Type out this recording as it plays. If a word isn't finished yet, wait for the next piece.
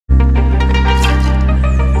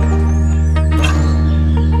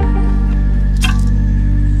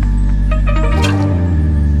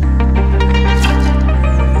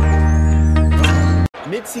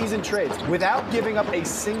mid-season trades without giving up a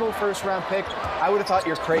single first-round pick, I would have thought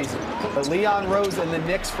you're crazy. But Leon Rose and the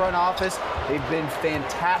Knicks front office, they've been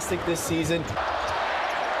fantastic this season.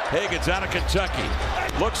 Higgins out of Kentucky.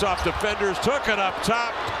 Looks off defenders, took it up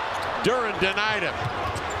top. Duren denied him.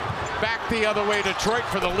 Back the other way, Detroit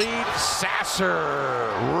for the lead.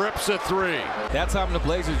 Sasser rips a three. That time the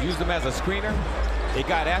Blazers used him as a screener. It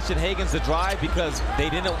got Ashton Higgins to drive because they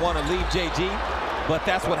didn't want to leave JG, but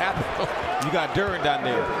that's what happened. You got Duren down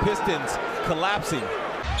there. Pistons collapsing.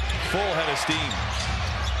 Full head of steam.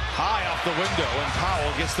 High off the window, and Powell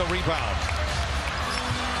gets the rebound.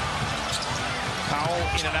 Powell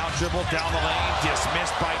in and out dribble down the lane,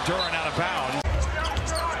 dismissed by Duren, out of bounds.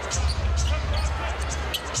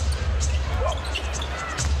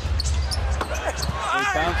 He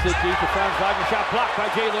bounced it deep to Franz Wagner, shot blocked by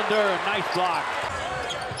Jalen Duren. Nice block.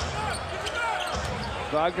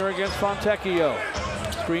 Wagner against Fontecchio.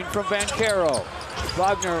 Screen from Banchero.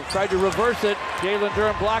 Wagner tried to reverse it. Jalen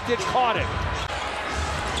Duren blocked it, caught it.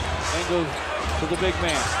 And goes to the big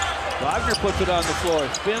man. Wagner puts it on the floor,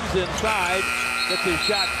 spins inside, gets his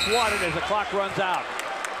shot swatted as the clock runs out.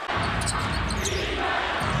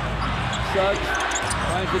 Suggs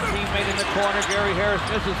finds a teammate in the corner. Gary Harris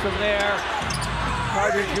misses from there.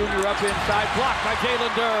 Carter Jr. up inside, blocked by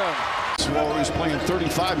Jalen Duren. Swallow is playing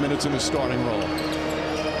 35 minutes in his starting role.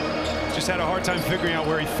 Just had a hard time figuring out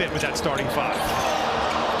where he fit with that starting five.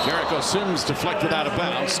 Jericho Sims deflected out of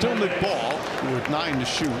bounds. Still mid ball with 9 to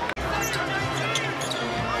shoot.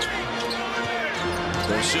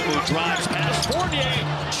 Dosunmu drives past Fournier.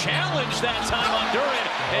 Challenged that time on Duren,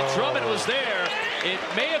 and Drummond was there. It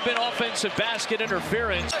may have been offensive basket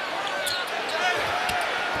interference.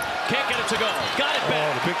 Can't get it to go. Got it back.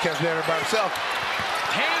 Oh, the big cat's there by himself.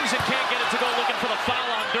 Hangs and can't get it to go, looking for the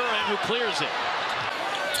foul on Duren, who clears it.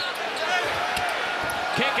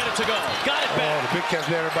 Can't get it to go. Got it back. Oh, the big cat's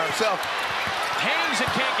there by himself. Hangs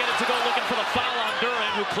and can't get it to go, looking for the foul on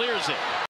Duren, who clears it.